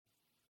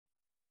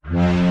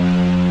NHL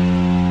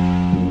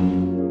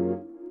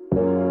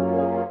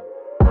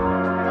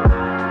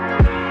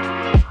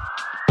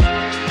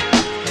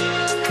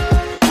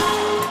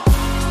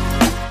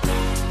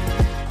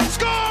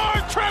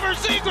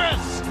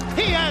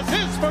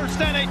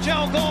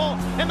goal,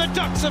 and the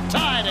Ducks have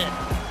tied it.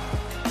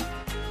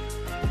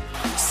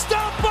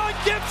 Stopped by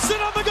Gibson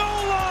on the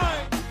goal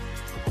line.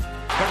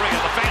 Correa,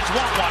 the fans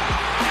want one.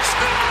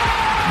 Score!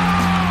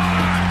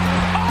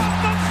 Off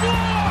the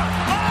floor!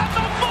 On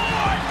the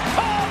board!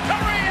 Paul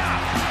Correa!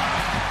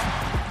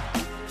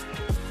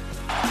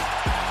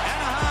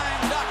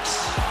 Anaheim Ducks,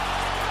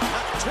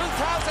 the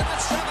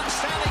 2007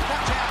 Stanley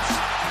Cup champs.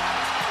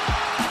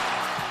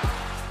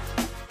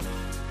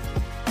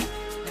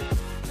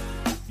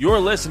 You're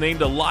listening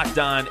to Locked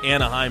On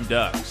Anaheim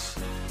Ducks,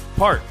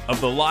 part of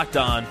the Locked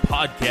On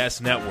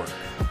Podcast Network.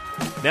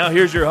 Now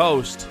here's your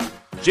host,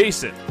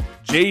 Jason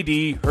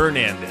J.D.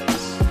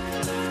 Hernandez.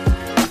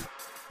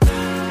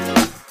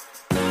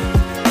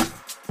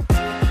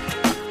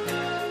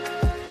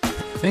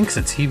 Thanks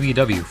to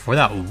TBW for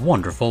that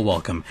wonderful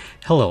welcome.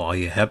 Hello, all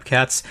you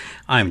Hebcats.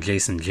 I'm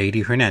Jason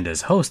J.D.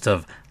 Hernandez, host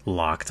of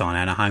Locked On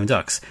Anaheim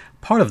Ducks,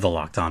 part of the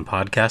Locked On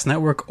Podcast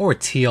Network, or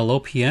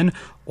TLOPN,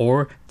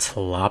 or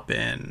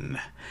TLOPN.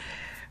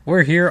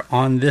 We're here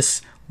on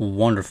this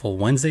wonderful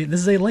Wednesday. This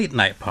is a late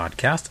night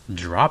podcast,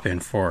 drop-in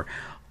for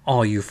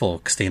all you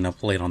folks staying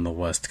up late on the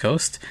West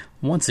Coast.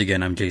 Once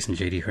again, I'm Jason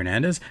J.D.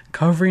 Hernandez,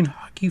 covering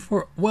hockey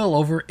for well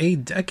over a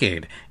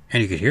decade.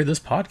 And you can hear this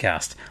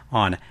podcast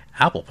on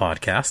Apple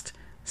Podcast,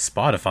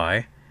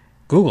 Spotify,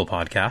 Google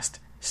Podcast,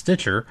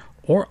 Stitcher,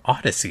 or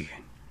Odyssey.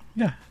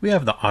 Yeah, we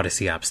have the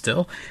Odyssey app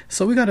still.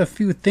 So we got a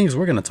few things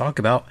we're going to talk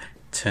about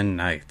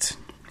tonight.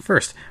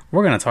 First,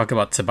 we're going to talk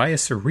about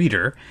Tobias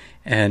Rieder,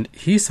 and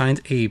he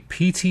signed a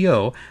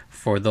PTO.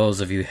 For those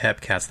of you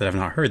Hebcats that have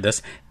not heard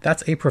this,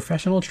 that's a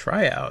professional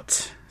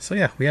tryout. So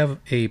yeah, we have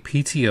a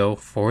PTO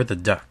for the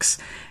Ducks.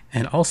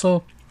 And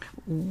also,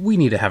 we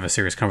need to have a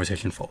serious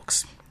conversation,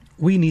 folks.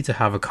 We need to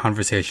have a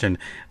conversation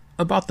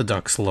about the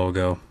Ducks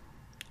logo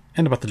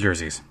and about the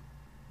jerseys.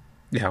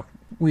 Yeah,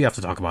 we have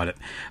to talk about it.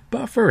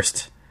 But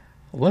first,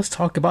 let's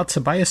talk about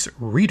Tobias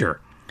Rieder.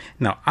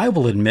 Now, I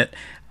will admit,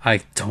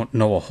 I don't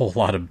know a whole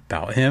lot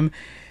about him,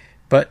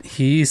 but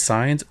he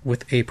signed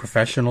with a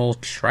professional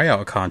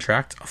tryout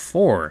contract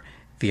for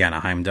the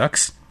Anaheim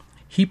Ducks.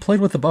 He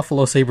played with the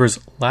Buffalo Sabres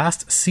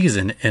last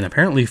season in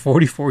apparently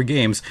 44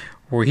 games,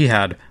 where he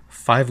had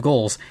 5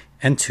 goals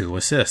and 2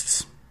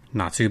 assists.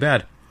 Not too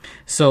bad.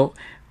 So,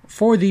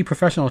 for the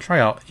professional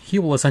tryout, he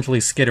will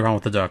essentially skid around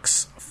with the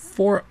Ducks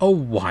for a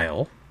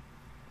while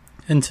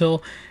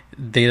until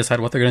they decide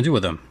what they're going to do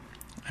with him.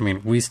 I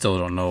mean, we still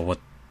don't know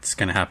what's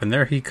going to happen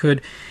there. He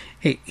could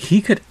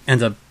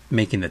end up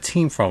making the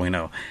team for all we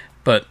know.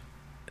 But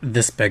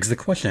this begs the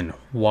question,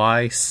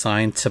 why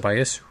sign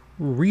Tobias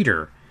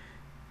Rieder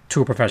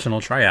to a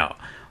professional tryout?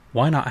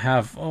 Why not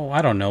have,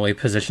 a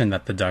position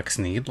that the Ducks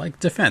need, like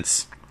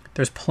defense?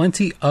 There's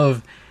plenty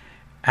of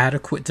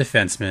adequate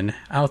defensemen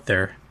out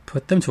there.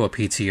 Put them to a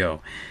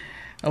PTO.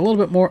 A little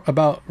bit more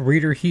about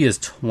Rieder. He is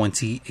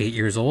 28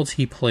 years old.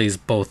 He plays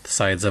both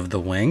sides of the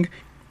wing.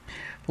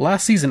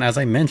 Last season, as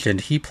I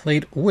mentioned, he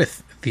played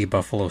with the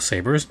Buffalo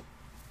Sabres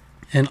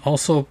and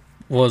also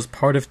was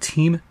part of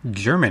Team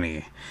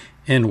Germany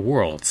in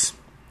Worlds.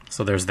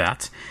 So there's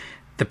that.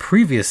 The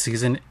previous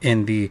season,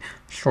 in the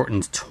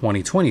shortened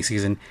 2020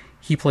 season,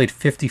 he played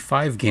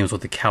 55 games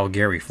with the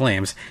Calgary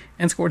Flames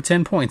and scored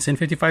 10 points in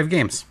 55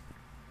 games.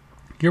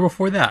 Year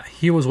before that,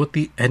 he was with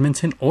the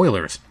Edmonton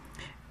Oilers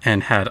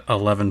and had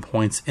 11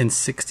 points in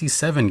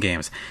 67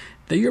 games.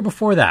 The year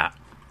before that,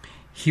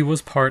 he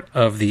was part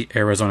of the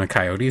Arizona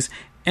Coyotes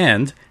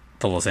and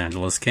the Los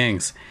Angeles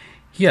Kings.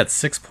 He had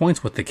 6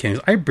 points with the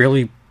Kings. I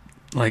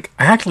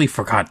actually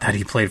forgot that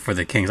he played for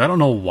the Kings. I don't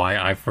know why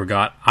I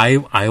forgot. I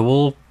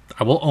will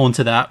own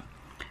to that.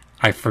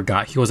 I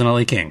forgot he was an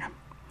LA King.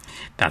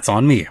 That's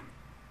on me.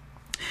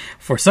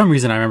 For some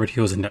reason, I remembered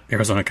he was an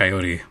Arizona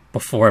Coyote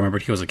before I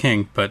remembered he was a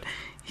King, but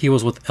he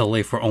was with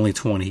LA for only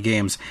 20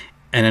 games,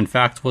 and in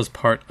fact was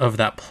part of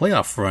that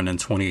playoff run in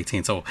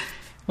 2018. So,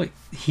 wait,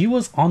 he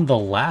was on the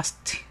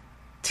last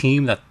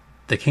team that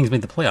the Kings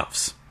made the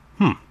playoffs.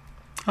 How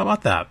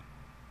about that?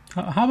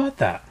 How about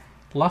that?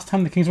 The last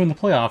time the Kings were in the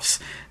playoffs,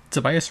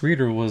 Tobias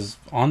Rieder was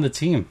on the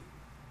team.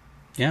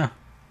 Yeah,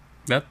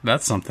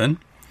 that's something.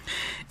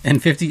 In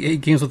 58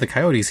 games with the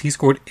Coyotes, he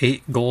scored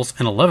 8 goals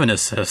and 11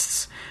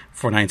 assists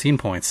for 19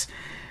 points.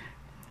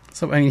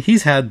 So, I mean,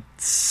 he's had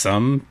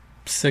some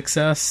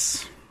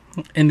success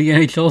in the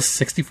NHL.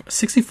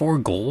 64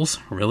 goals,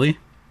 really?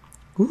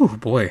 Ooh,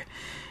 boy.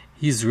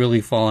 He's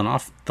really fallen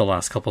off the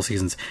last couple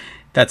seasons.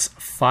 That's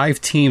 5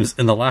 teams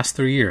in the last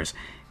 3 years.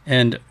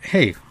 And,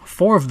 hey,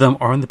 4 of them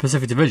are in the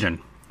Pacific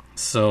Division.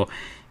 So,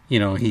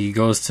 he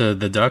goes to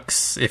the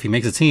Ducks. If he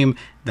makes a team,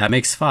 that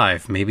makes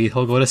 5. Maybe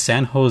he'll go to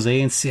San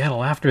Jose and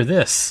Seattle after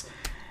this.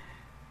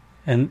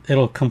 And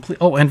it'll complete...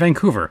 Oh, and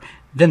Vancouver.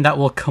 Then that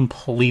will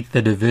complete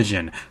the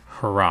division.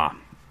 Hurrah.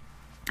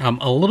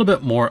 A little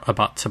bit more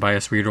about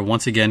Tobias Rieder.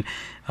 Once again,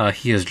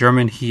 he is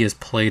German. He has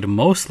played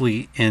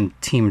mostly in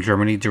Team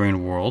Germany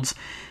during Worlds,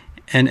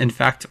 and in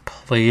fact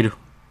played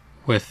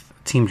with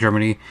Team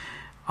Germany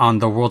on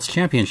the World's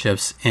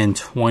Championships in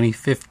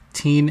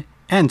 2015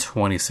 and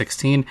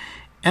 2016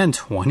 and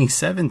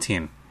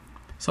 2017.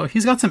 So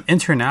he's got some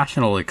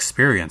international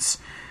experience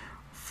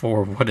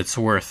for what it's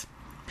worth.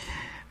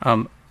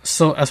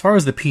 So as far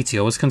as the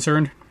PTO is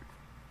concerned,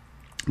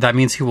 that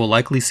means he will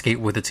likely skate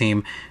with the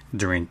team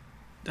during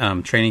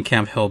training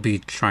camp. He'll be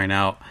trying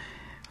out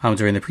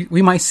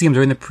we might see him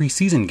during the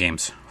preseason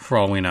games, for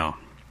all we know.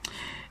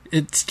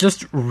 It's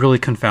just really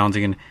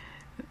confounding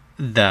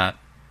that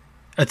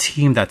a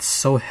team that's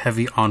so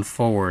heavy on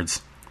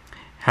forwards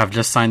have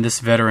just signed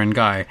this veteran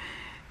guy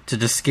to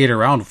just skate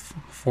around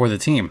for the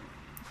team.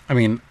 I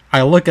mean,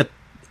 I look at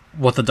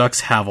what the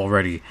Ducks have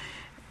already,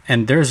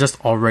 and there's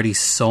just already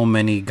so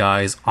many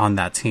guys on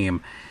that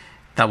team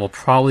that will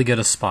probably get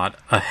a spot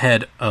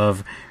ahead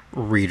of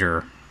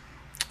Rieder.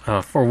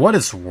 For what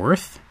it's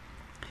worth,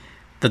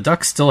 the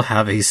Ducks still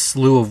have a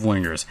slew of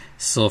wingers.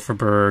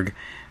 Silfverberg,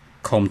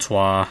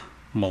 Comtois,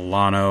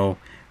 Milano,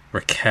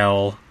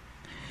 Raquel,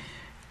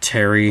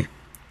 Terry,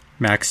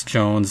 Max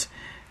Jones,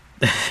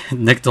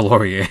 Nick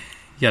Delorier.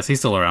 Yes, he's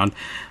still around.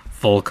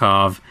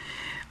 Volkov,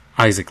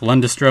 Isaac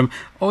Lundestrom.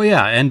 Oh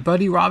yeah, and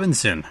Buddy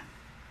Robinson.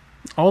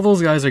 All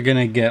those guys are going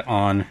to get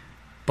on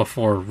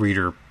before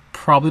Rieder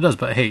probably does,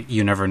 but hey,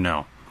 you never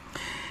know.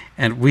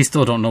 And we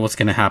still don't know what's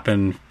going to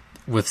happen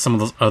with some of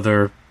those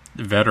other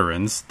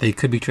veterans. They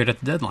could be traded at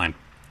the deadline.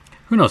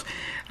 Who knows?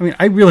 I mean,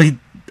 I really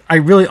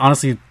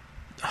honestly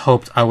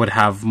hoped I would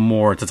have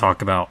more to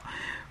talk about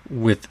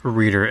with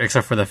Rieder,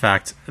 except for the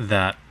fact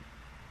that,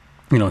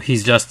 you know,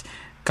 he's just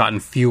gotten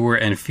fewer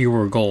and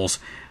fewer goals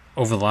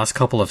over the last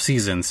couple of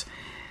seasons.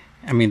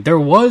 I mean, there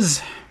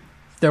was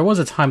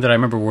a time that I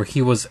remember where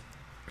he was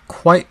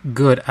quite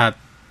good at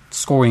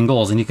scoring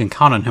goals, and you can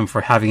count on him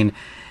for having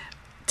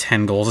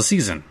 10 goals a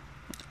season,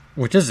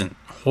 which isn't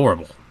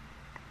horrible.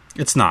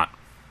 It's not.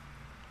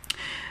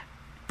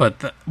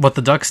 But what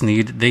the Ducks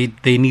need,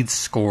 they need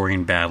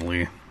scoring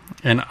badly,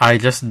 and I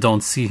just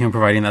don't see him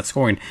providing that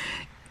scoring.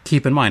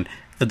 Keep in mind,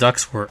 the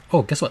Ducks were,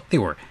 guess what? They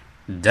were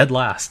dead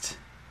last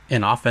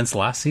in offense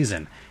last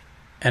season,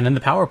 and in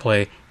the power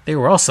play, they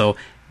were also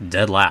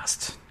dead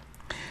last.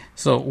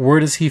 So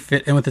where does he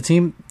fit in with the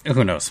team?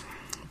 Who knows?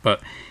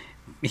 But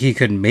he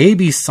could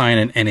maybe sign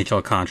an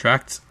NHL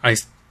contract.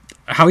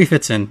 How he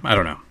fits in, I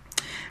don't know.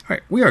 All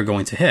right, we are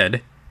going to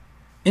head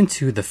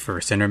into the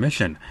first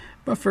intermission.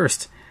 But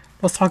first,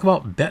 let's talk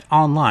about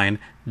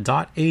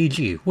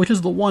betonline.ag, which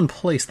is the one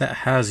place that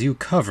has you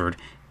covered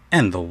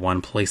and the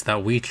one place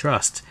that we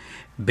trust.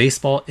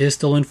 Baseball is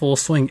still in full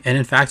swing, and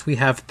in fact, we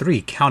have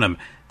 3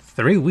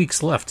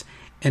 weeks left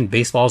in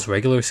baseball's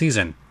regular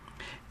season.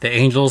 The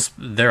Angels,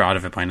 they're out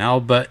of it by now,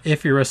 but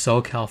if you're a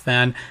SoCal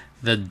fan,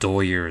 the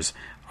Doyers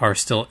are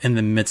still in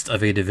the midst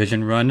of a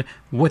division run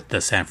with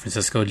the San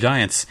Francisco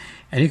Giants.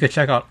 And you can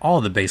check out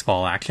all the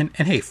baseball action.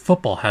 And hey,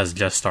 football has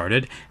just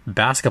started.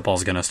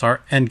 Basketball's going to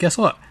start. And guess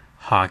what?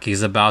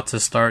 Hockey's about to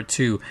start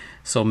too.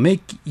 So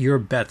make your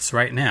bets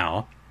right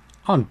now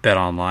on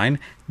betonline.ag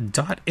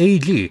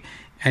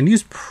and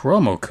use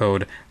promo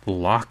code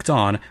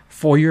LOCKEDON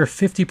for your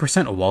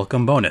 50%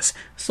 welcome bonus.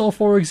 So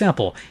for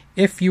example,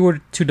 if you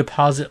were to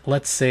deposit,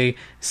 let's say,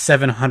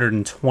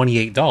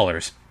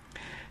 $728,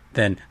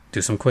 then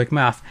do some quick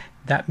math.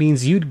 That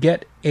means you'd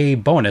get a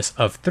bonus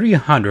of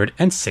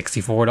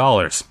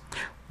 $364.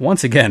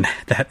 Once again,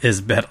 that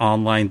is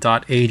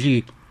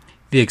betonline.ag,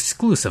 the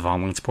exclusive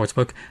online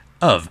sportsbook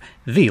of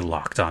the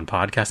Locked On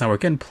Podcast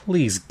Network. And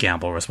please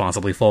gamble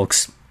responsibly,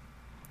 folks.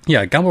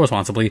 Yeah, gamble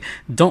responsibly.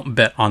 Don't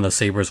bet on the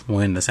Sabres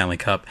win the Stanley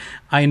Cup.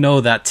 I know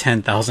that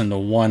 10,000 to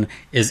 1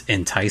 is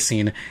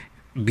enticing.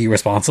 Be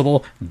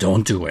responsible.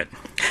 Don't do it.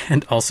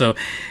 And also,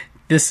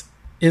 this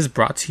is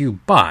brought to you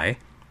by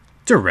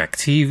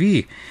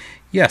DirecTV.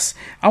 Yes,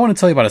 I want to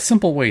tell you about a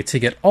simple way to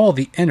get all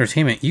the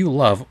entertainment you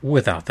love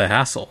without the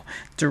hassle.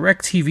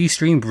 DirecTV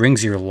Stream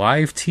brings your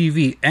live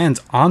TV and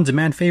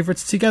on-demand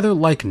favorites together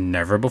like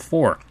never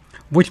before,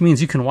 which means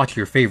you can watch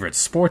your favorite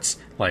sports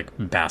like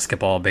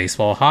basketball,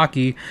 baseball,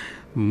 hockey,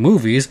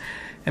 movies,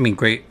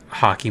 great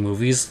hockey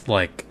movies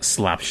like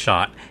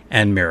Slapshot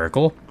and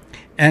Miracle,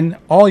 and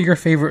all your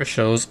favorite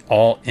shows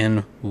all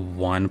in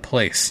one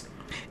place.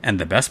 And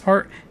the best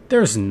part?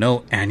 There's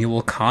no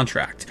annual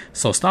contract,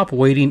 so stop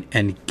waiting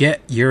and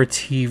get your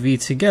TV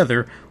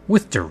together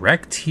with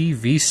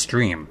DirecTV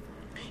Stream.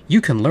 You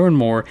can learn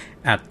more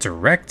at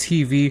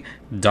directtv.com.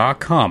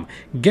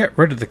 Get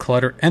rid of the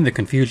clutter and the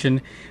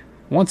confusion.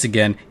 Once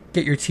again,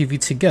 get your TV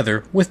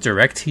together with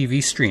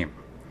DirecTV Stream.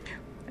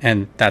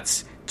 And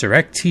that's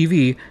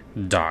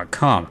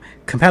directtv.com.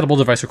 Compatible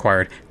device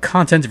required.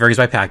 Content varies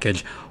by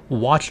package.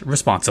 Watch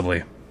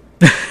responsibly.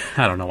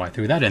 I don't know why I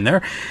threw that in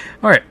there.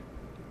 All right.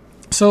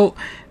 So,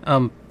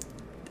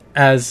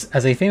 as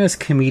a famous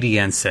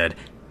comedian said,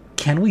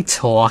 can we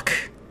talk?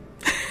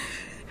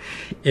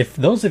 If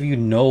those of you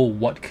know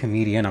what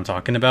comedian I'm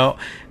talking about,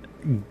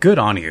 good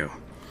on you.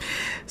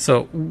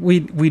 So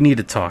we need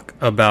to talk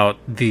about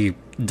the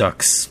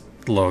Ducks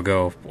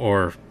logo,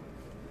 or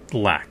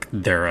lack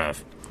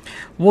thereof.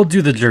 We'll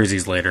do the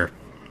jerseys later.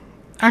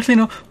 Actually,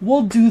 no,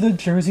 we'll do the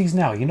jerseys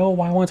now. You know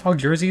why I want to talk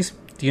jerseys?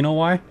 Do you know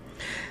why?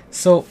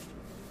 So,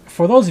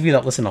 for those of you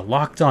that listen to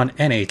Locked On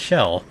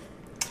NHL,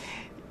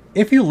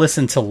 if you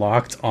listened to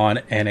Locked On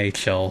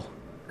NHL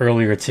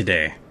earlier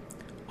today,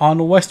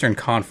 on Western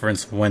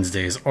Conference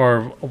Wednesdays,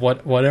 or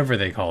whatever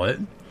they call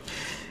it,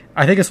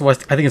 I think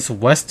it's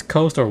West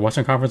Coast or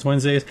Western Conference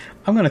Wednesdays.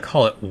 I'm going to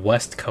call it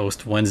West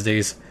Coast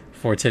Wednesdays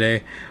for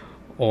today.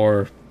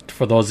 Or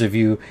for those of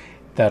you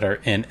that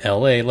are in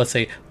LA, let's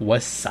say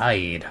West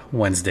Side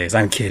Wednesdays.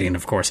 I'm kidding,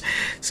 of course.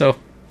 So,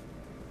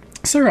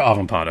 Sarah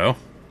Avampado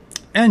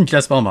and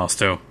Jess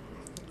Belmosto,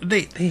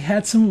 they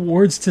had some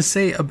words to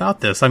say about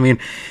this. I mean,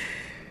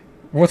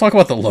 we'll talk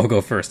about the logo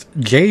first.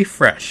 Jay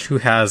Fresh, who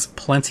has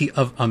plenty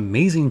of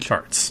amazing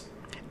charts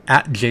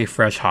at Jay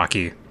Fresh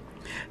Hockey,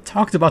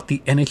 talked about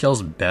the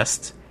NHL's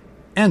best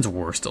and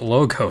worst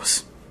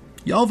logos.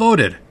 Y'all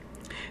voted.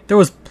 There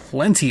was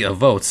plenty of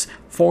votes,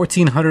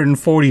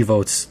 1,440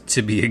 votes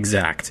to be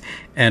exact.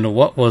 And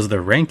what was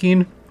the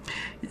ranking?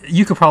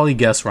 You could probably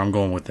guess where I'm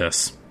going with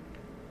this.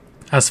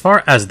 As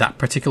far as that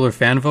particular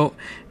fan vote,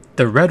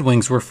 the Red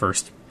Wings were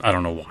first. I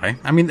don't know why.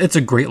 I mean, it's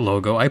a great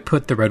logo. I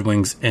put the Red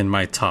Wings in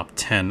my top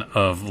 10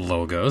 of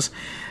logos.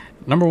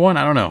 Number 1,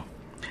 I don't know.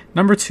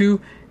 Number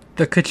 2,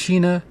 the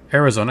Kachina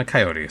Arizona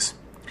Coyotes.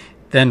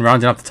 Then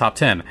rounding up the top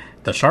 10,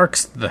 the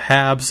Sharks, the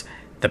Habs,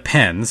 the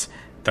Pens,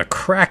 the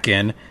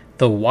Kraken,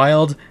 the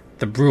Wild,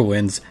 the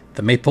Bruins,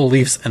 the Maple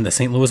Leafs, and the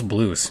St. Louis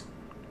Blues.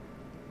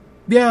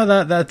 Yeah,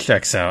 that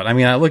checks out. I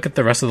mean, I look at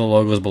the rest of the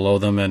logos below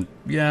them, and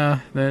yeah,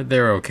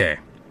 they're okay.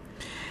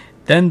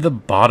 Then the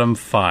bottom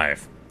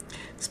 5.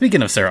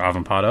 Speaking of Sarah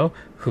Avampado,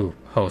 who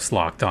hosts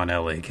Locked On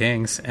LA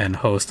Kings and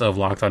host of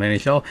Locked On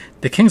NHL,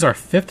 the Kings are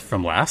 5th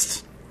from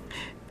last.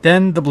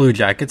 Then the Blue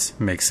Jackets,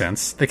 makes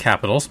sense. The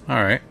Capitals,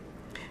 alright.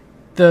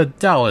 The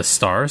Dallas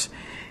Stars,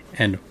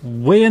 and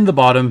way in the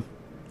bottom,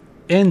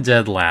 in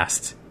dead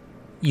last,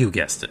 you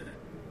guessed it,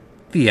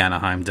 the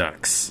Anaheim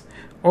Ducks,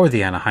 or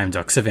the Anaheim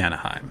Ducks of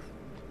Anaheim.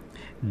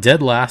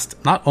 Dead last,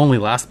 not only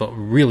last, but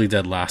really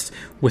dead last,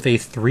 with a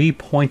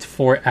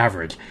 3.4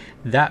 average.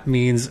 That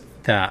means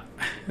that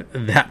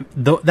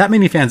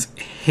many fans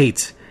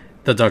hate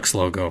the Ducks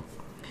logo,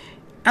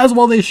 as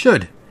well they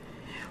should.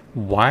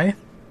 Why?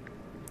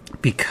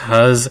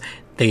 Because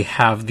they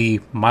have the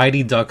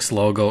Mighty Ducks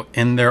logo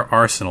in their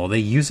arsenal. They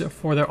use it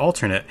for their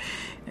alternate.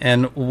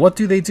 And what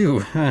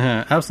do?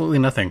 Absolutely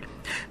nothing.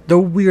 The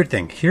weird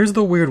thing, here's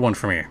the weird one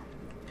for me.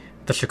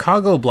 The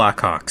Chicago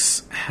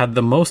Blackhawks had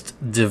the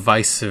most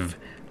divisive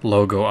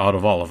logo out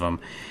of all of them.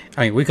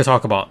 I mean, we could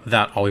talk about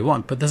that all we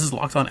want, but this is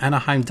Locked On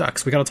Anaheim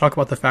Ducks. We got to talk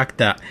about the fact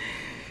that,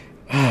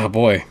 oh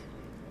boy,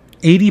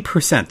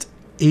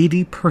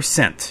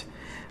 80%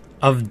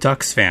 of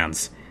Ducks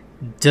fans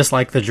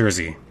dislike the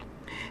jersey.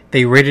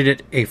 They rated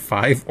it a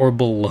 5 or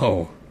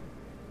below.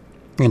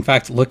 In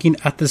fact, looking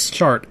at this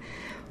chart,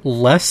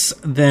 less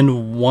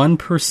than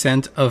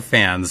 1% of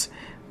fans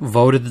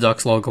voted the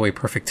Ducks logo a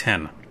perfect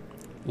 10.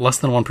 Less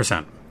than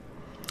 1%.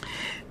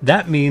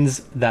 That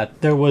means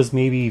that there was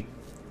maybe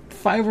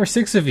 5 or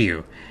 6 of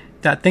you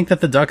that think that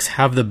the Ducks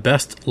have the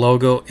best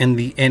logo in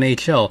the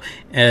NHL,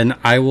 and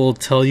I will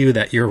tell you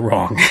that you're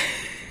wrong.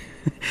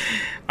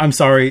 I'm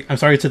sorry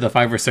to the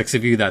 5 or 6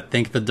 of you that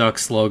think the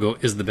Ducks logo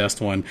is the best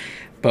one,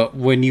 but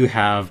when you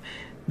have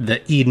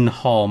the Eden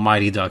Hall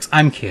Mighty Ducks,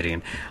 I'm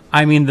kidding.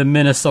 I mean the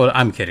Minnesota,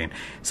 I'm kidding.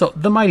 So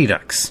the Mighty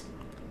Ducks,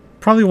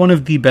 probably one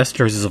of the best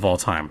jerseys of all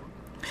time.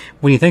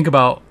 When you think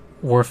about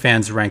where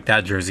fans rank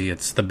that jersey,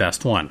 it's the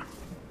best one.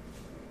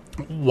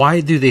 Why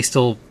do they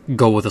still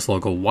go with this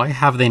logo? Why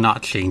have they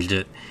not changed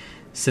it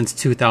since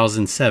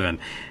 2007?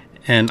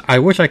 And I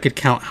wish I could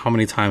count how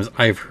many times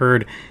I've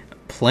heard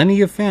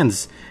plenty of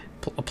fans,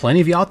 plenty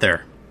of you out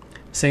there,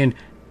 saying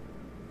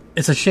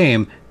it's a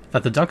shame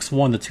that the Ducks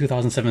won the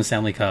 2007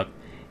 Stanley Cup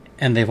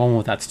and they won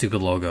with that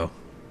stupid logo.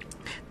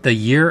 The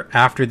year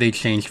after they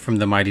changed from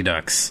the Mighty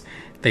Ducks,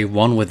 they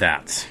won with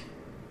that.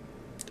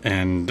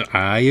 And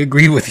I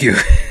agree with you.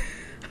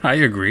 I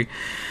agree.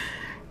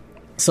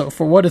 So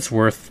for what it's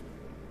worth,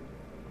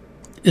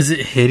 is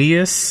it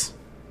hideous?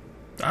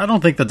 I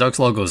don't think the Ducks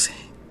logo's...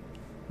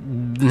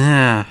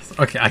 Nah.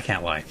 Okay, I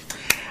can't lie.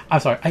 I'm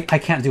sorry, I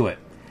can't do it.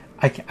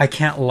 I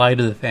can't lie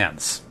to the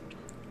fans.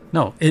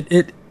 No,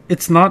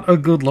 it's not a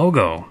good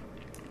logo.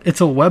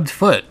 It's a webbed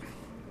foot.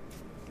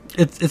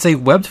 It's a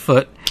webbed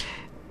foot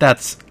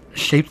that's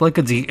shaped like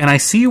a D, and I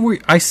see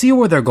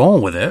where they're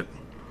going with it,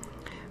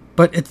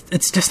 but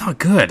it's just not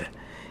good.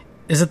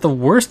 Is it the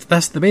worst?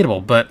 That's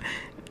debatable, but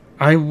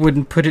I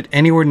wouldn't put it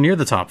anywhere near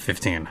the top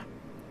 15.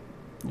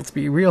 Let's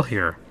be real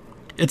here.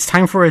 It's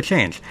time for a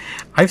change.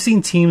 I've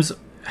seen teams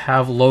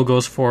have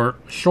logos for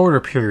shorter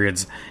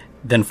periods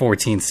than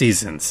 14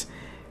 seasons.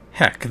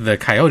 Heck, the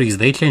Coyotes,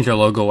 they changed their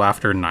logo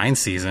after 9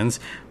 seasons.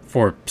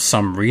 For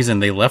some reason,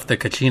 they left the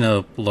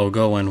Kachina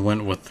logo and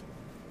went with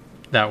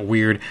that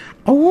weird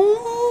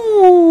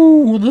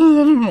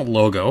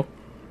logo.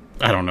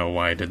 I don't know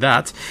why I did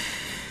that.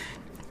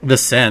 The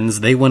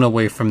Sens, they went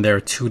away from their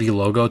 2D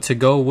logo to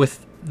go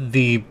with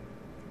the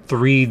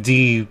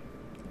 3D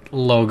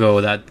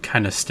logo that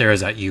kind of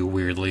stares at you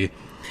weirdly.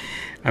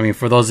 I mean,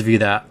 for those of you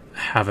that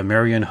have a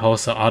Marian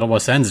Hossa Ottawa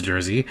Sens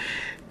jersey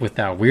with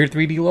that weird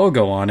 3D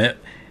logo on it,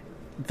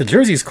 the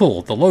jersey's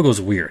cool. The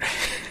logo's weird.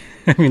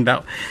 I mean,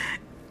 that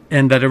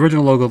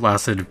original logo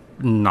lasted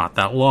not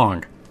that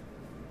long.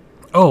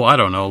 Oh, I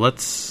don't know.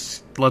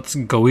 Let's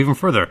go even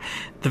further.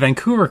 The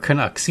Vancouver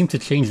Canucks seem to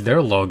change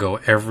their logo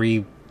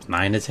every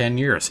 9 to 10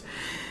 years.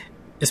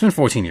 It's been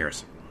 14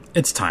 years.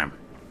 It's time.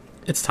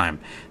 It's time.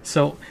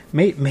 So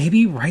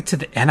maybe write to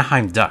the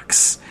Anaheim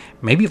Ducks.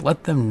 Maybe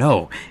let them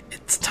know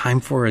it's time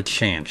for a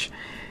change.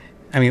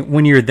 I mean,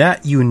 when you're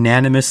that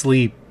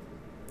unanimously,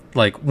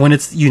 when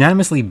it's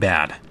unanimously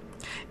bad,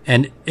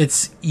 and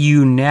it's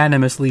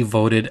unanimously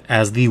voted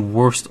as the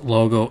worst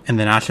logo in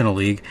the National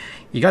League,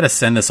 you got to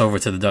send this over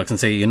to the Ducks and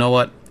say, you know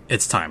what?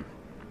 It's time.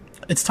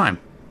 It's time.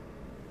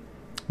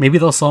 Maybe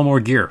they'll sell more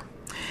gear.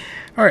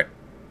 All right.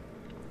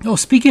 Oh,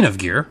 speaking of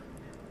gear,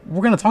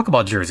 we're going to talk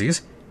about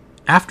jerseys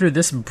after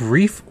this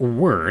brief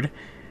word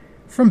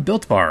from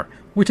Built Bar,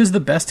 which is the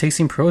best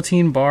tasting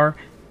protein bar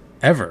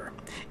ever.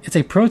 It's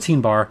a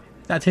protein bar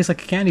that tastes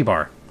like a candy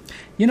bar.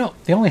 You know,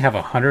 they only have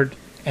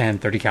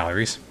 130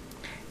 calories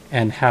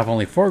and have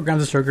only 4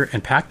 grams of sugar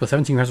and packed with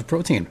 17 grams of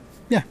protein.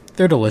 Yeah,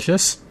 they're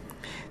delicious.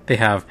 They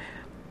have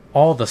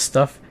all the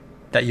stuff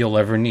that you'll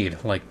ever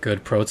need, like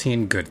good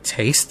protein, good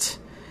taste.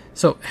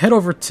 So head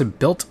over to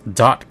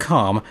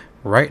built.com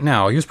right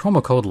now. Use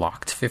promo code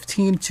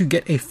LOCKED15 to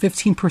get a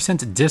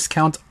 15%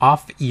 discount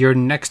off your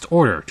next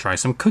order. Try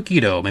some cookie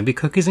dough, maybe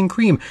cookies and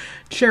cream,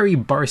 cherry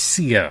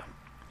barcia,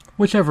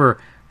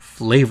 whichever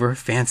flavor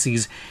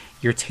fancies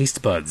your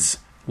taste buds.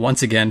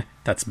 Once again,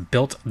 that's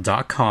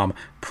built.com,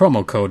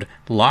 promo code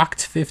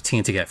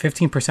LOCKED15 to get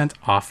 15%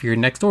 off your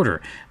next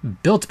order.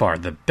 Built Bar,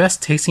 the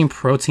best tasting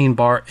protein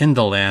bar in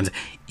the land.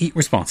 Eat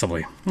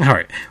responsibly. All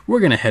right, we're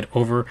going to head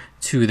over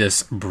to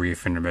this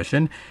brief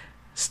intermission.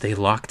 Stay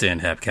locked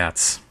in,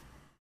 Hebcats.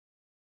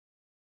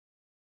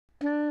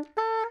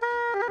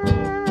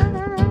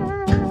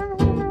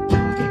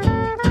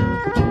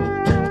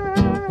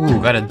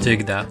 Ooh, gotta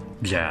dig that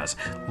jazz.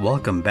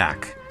 Welcome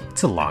back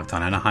to Locked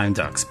On Anaheim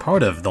Ducks,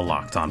 part of the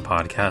Locked On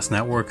Podcast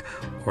Network,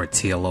 or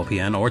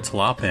TLOPN, or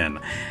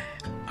TLOPN.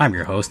 I'm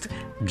your host,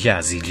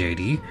 Jazzy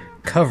JD,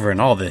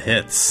 covering all the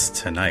hits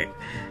tonight.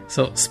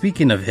 So,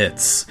 speaking of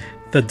hits,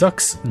 the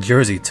Ducks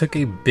jersey took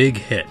a big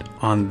hit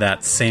on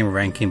that same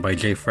ranking by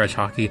J Fresh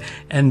Hockey,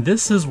 and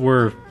this is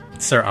where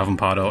Sarah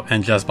Avampado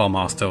and Jess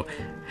Balmasto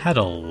had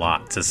a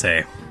lot to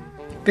say.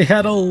 They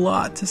had a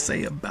lot to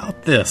say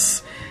about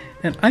this.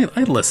 And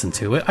I listened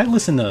to it. I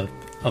listened to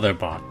other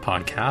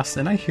podcasts,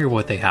 and I hear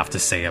what they have to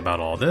say about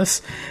all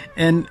this.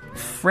 And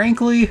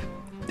frankly,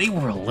 they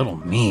were a little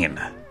mean.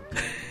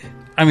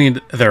 I mean,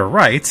 they're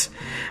right,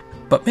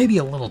 but maybe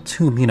a little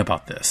too mean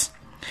about this.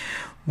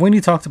 When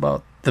you talked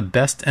about the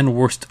best and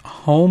worst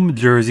home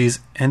jerseys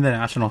in the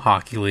National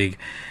Hockey League,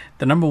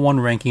 the number one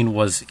ranking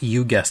was,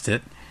 you guessed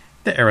it,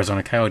 the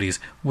Arizona Coyotes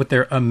with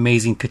their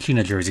amazing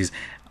Kachina jerseys.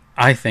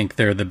 I think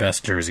they're the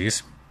best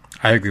jerseys.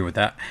 I agree with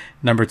that.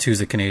 Number 2 is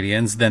the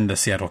Canadiens, then the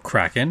Seattle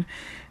Kraken,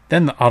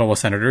 then the Ottawa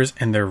Senators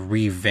and their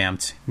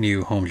revamped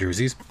new home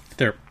jerseys.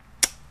 They're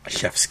a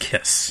chef's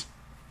kiss.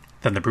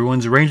 Then the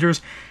Bruins,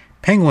 Rangers,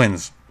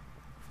 Penguins.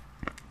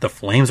 The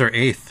Flames are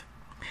 8th.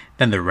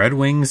 Then the Red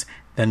Wings,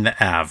 then the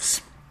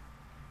Avs.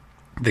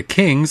 The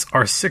Kings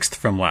are 6th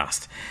from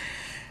last.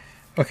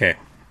 Okay,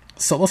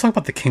 so let's talk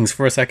about the Kings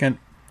for a second.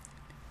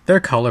 Their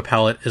color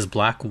palette is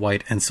black,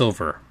 white, and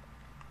silver.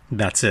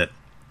 That's it.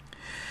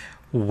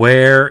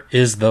 Where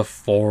is the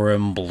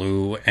foreign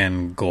blue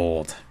and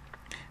gold?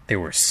 They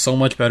were so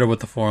much better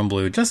with the foreign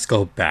blue. Just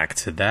go back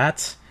to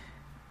that.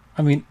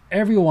 I mean,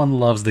 everyone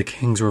loves the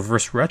Kings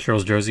Reverse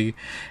Retros jersey.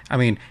 I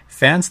mean,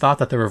 fans thought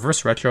that the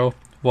Reverse Retro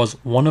was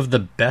one of the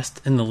best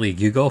in the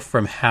league. You go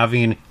from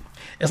having...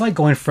 It's like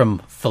going from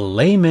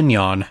filet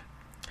mignon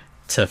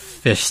to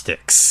fish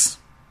sticks.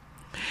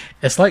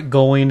 It's like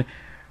going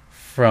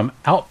from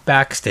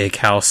Outback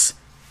Steakhouse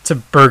to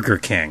Burger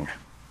King.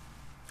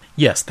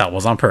 Yes, that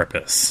was on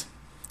purpose.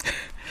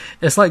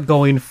 It's like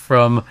going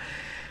from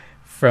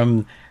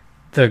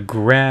the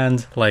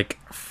grand, like,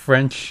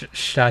 French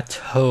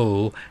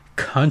chateau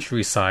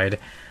countryside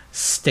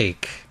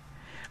steak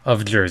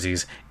of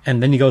jerseys,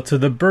 and then you go to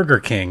the Burger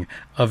King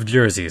of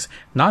jerseys.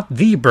 Not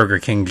the Burger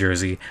King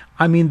jersey,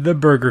 I mean the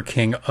Burger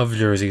King of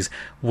jerseys,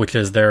 which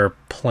is their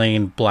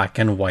plain black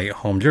and white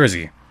home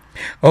jersey.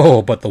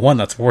 Oh, but the one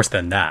that's worse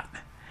than that,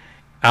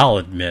 I'll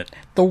admit,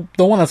 the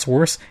one that's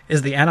worse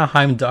is the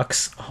Anaheim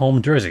Ducks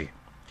home jersey.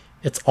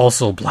 It's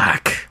also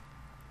black,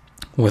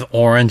 with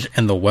orange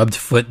and the webbed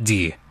foot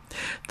D.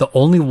 The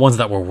only ones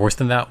that were worse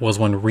than that was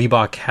when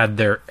Reebok had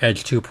their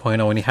Edge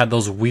 2.0 and he had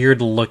those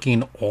weird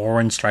looking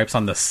orange stripes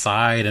on the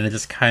side and it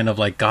just kind of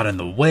like got in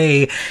the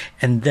way,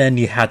 and then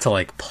you had to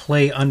like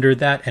play under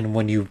that, and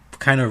when you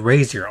kind of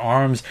raise your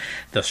arms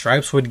the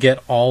stripes would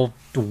get all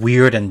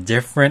weird and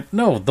different.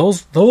 No,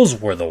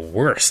 those were the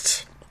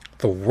worst.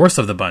 the worst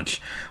of the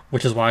bunch,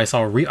 which is why I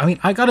saw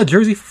I got a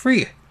jersey for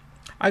free.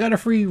 I got a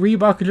free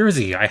Reebok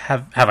jersey.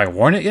 Have I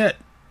worn it yet?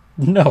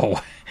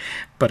 No,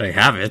 but I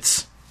have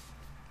it,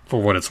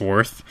 for what it's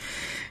worth.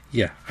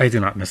 Yeah, I do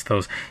not miss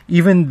those.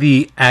 Even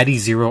the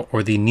Adizero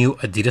or the new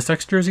Adidas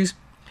X jerseys,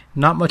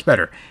 not much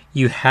better.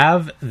 You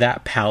have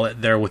that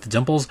palette there with the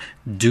dimples.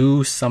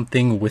 Do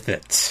something with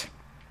it.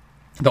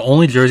 The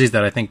only jerseys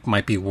that I think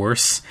might be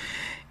worse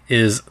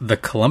is the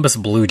Columbus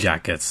Blue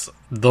Jackets.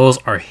 Those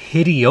are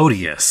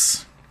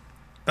hideous.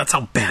 That's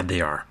how bad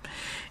they are.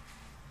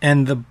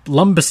 And the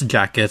Columbus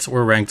Jackets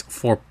were ranked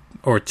 30th,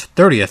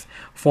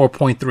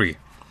 4.3.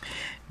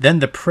 Then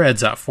the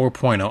Preds at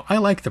 4.0. I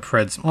like the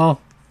Preds.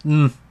 Well,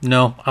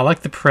 no. I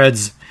like the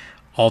Preds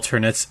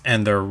alternates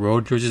and their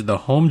road jerseys. The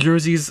home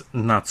jerseys,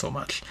 not so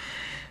much.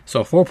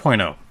 So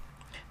 4.0.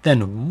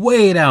 Then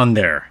way down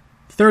there,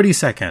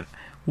 32nd,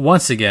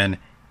 once again,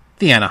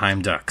 the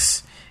Anaheim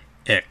Ducks.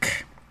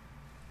 Ick.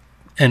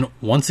 And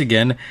once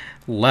again,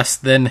 less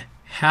than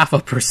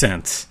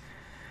 0.5%.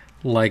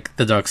 Like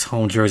the Ducks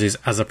home jerseys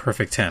as a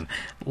perfect 10.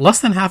 Less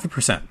than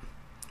 0.5%.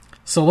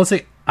 So let's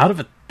say out of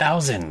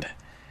 1,000,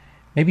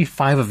 maybe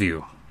 5 of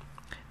you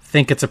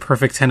think it's a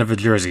perfect 10 of a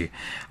jersey.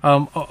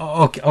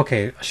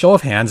 Okay, show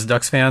of hands,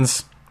 Ducks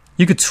fans.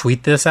 You could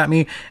tweet this at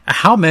me.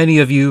 How many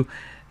of you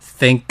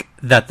think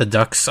that the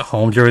Ducks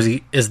home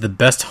jersey is the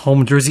best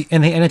home jersey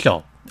in the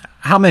NHL?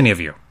 How many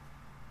of you?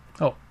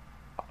 Oh,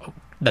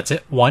 that's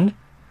it? One?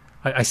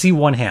 I see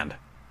one hand.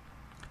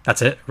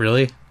 That's it?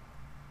 Really?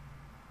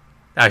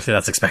 Actually,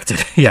 that's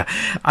expected. Yeah,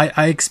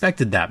 I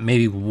expected that.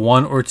 Maybe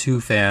 1 or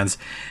 2 fans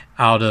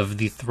out of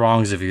the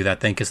throngs of you that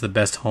think it's the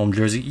best home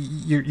jersey.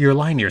 You're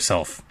lying to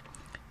yourself.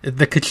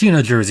 The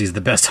Kachina jersey is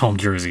the best home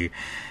jersey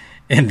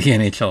in the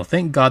NHL.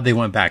 Thank God they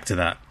went back to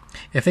that.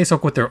 If they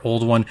stuck with their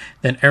old one,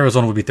 then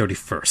Arizona would be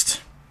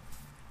 31st.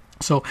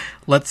 So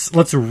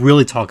let's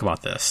really talk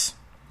about this.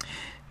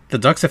 The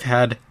Ducks have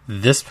had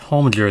this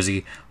home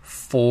jersey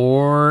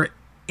for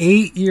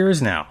 8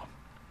 years now.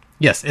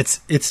 Yes,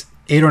 it's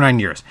 8 or 9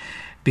 years.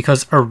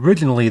 Because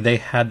originally they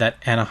had that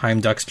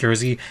Anaheim Ducks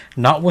jersey,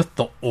 not with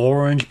the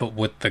orange, but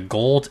with the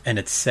gold, and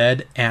it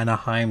said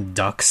Anaheim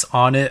Ducks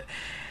on it.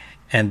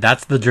 And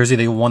that's the jersey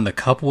they won the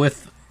cup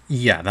with.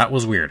 Yeah, that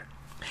was weird.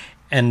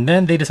 And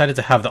then they decided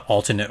to have the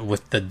alternate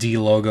with the D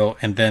logo,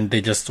 and then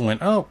they just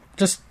went,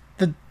 just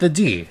the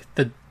D.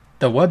 The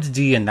Web's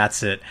D, and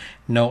that's it.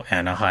 No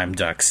Anaheim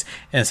Ducks.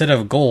 And instead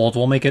of gold,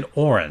 we'll make it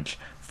orange.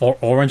 For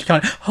Orange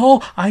County.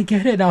 Oh, I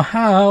get it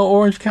now.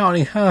 Orange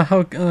County.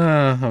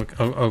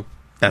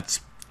 That's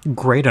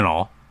great and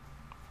all.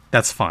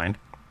 That's fine.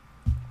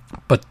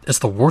 But it's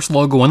the worst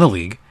logo in the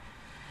league.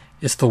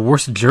 It's the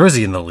worst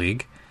jersey in the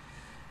league.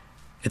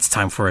 It's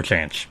time for a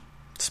change.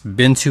 It's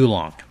been too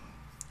long.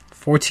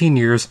 14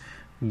 years,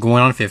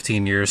 going on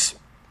 15 years.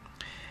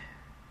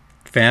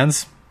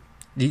 Fans,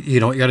 you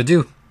know what you gotta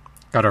do.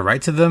 Gotta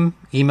write to them,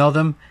 email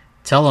them,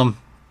 tell them,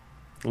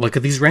 look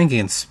at these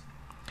rankings.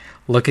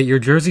 Look at your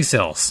jersey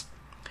sales.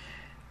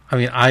 I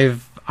mean, I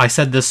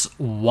said this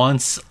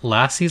once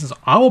last season, so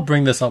I will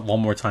bring this up one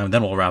more time,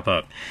 then we'll wrap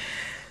up.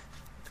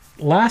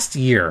 Last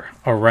year,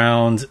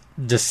 around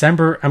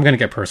December, I'm going to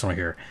get personal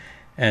here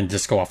and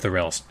just go off the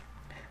rails.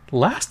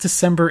 Last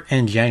December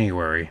and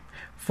January,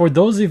 for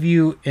those of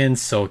you in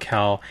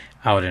SoCal,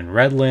 out in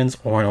Redlands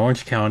or in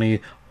Orange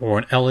County or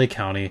in LA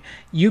County,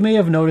 you may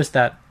have noticed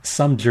that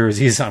some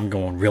jerseys, I'm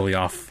going really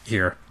off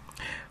here,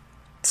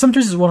 some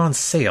jerseys went on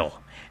sale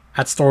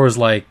at stores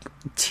like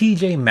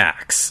TJ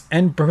Maxx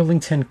and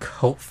Burlington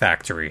Coat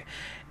Factory.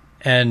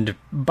 And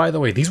by the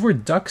way, these were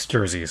Ducks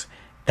jerseys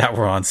that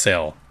were on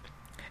sale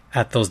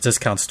at those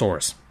discount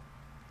stores.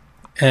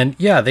 And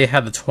yeah, they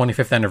had the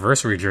 25th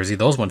anniversary jersey.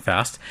 Those went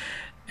fast.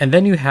 And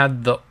then you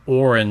had the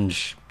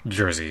orange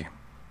jersey.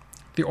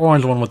 The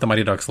orange one with the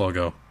Mighty Ducks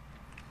logo.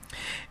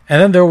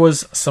 And then there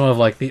was some of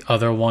like the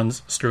other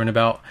ones strewn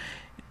about.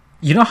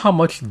 You know how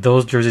much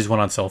those jerseys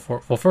went on sale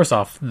for? Well, first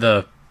off,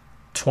 the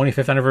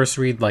 25th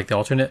anniversary, like the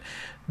alternate,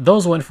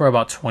 those went for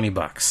about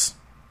 $20.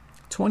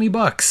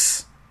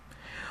 $20.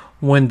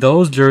 When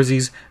those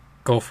jerseys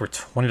go for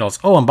 $20.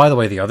 Oh, and by the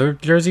way, the other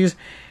jerseys,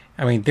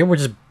 I mean, they were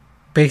just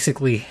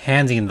basically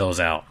handing those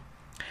out.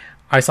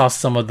 I saw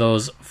some of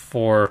those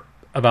for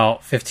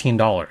about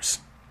 $15.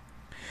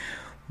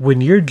 When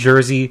your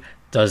jersey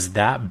does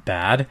that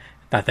bad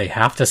that they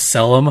have to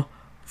sell them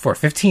for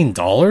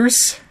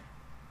 $15,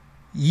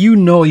 you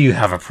know you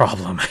have a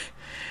problem.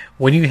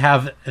 When you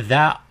have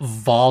that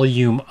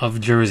volume of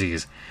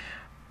jerseys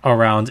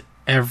around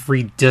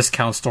every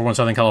discount store in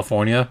Southern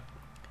California,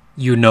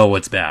 you know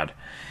it's bad.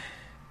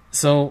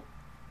 So,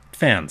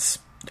 fans,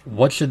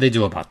 what should they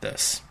do about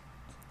this?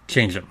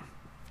 Change them.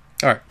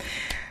 All right.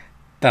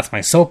 That's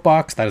my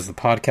soapbox. That is the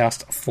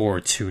podcast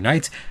for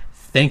tonight.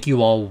 Thank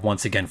you all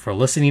once again for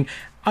listening.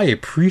 I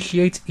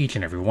appreciate each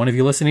and every one of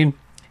you listening.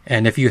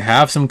 And if you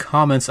have some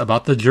comments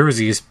about the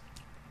jerseys,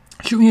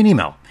 shoot me an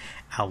email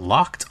at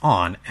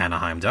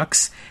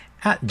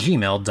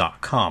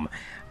lockedonanaheimducks@gmail.com.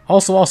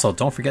 Also,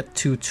 don't forget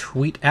to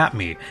tweet at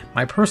me.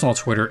 My personal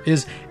Twitter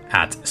is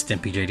at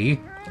StimpyJD.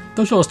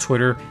 The show's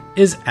Twitter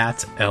is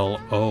at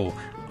LO_Ducks.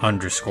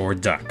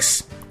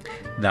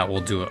 That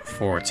will do it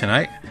for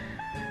tonight.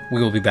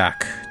 We will be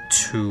back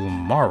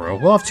tomorrow.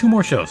 We'll have 2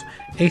 more shows,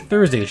 a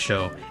Thursday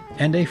show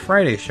and a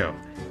Friday show.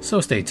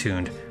 So stay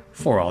tuned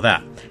for all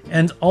that.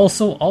 And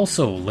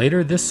also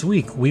later this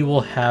week, we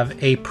will have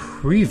a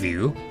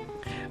preview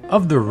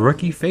of the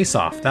Rookie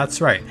Face-Off.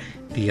 That's right,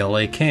 the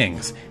LA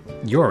Kings,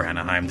 your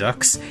Anaheim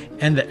Ducks,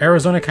 and the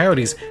Arizona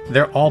Coyotes.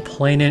 They're all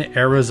playing in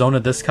Arizona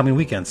this coming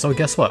weekend. So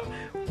guess what?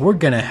 We're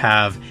going to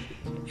have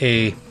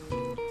a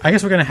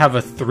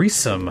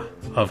threesome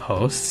of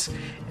hosts,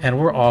 and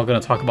we're all going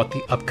to talk about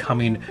the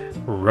upcoming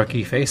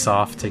Rookie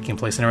Face-Off taking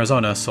place in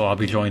Arizona. So I'll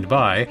be joined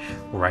by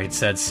Right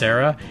Said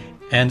Sarah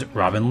and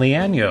Robin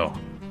Lianio.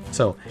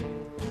 So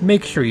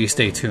make sure you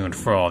stay tuned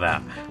for all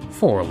that.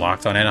 For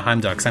Locked On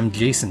Anaheim Ducks, I'm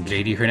Jason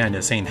JD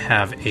Hernandez saying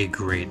have a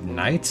great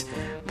night.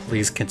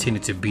 Please continue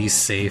to be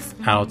safe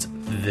out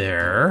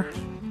there.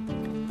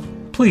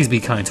 Please be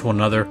kind to one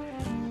another.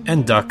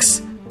 And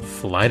Ducks,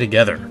 fly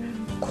together.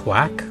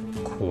 Quack,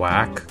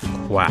 quack,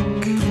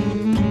 quack.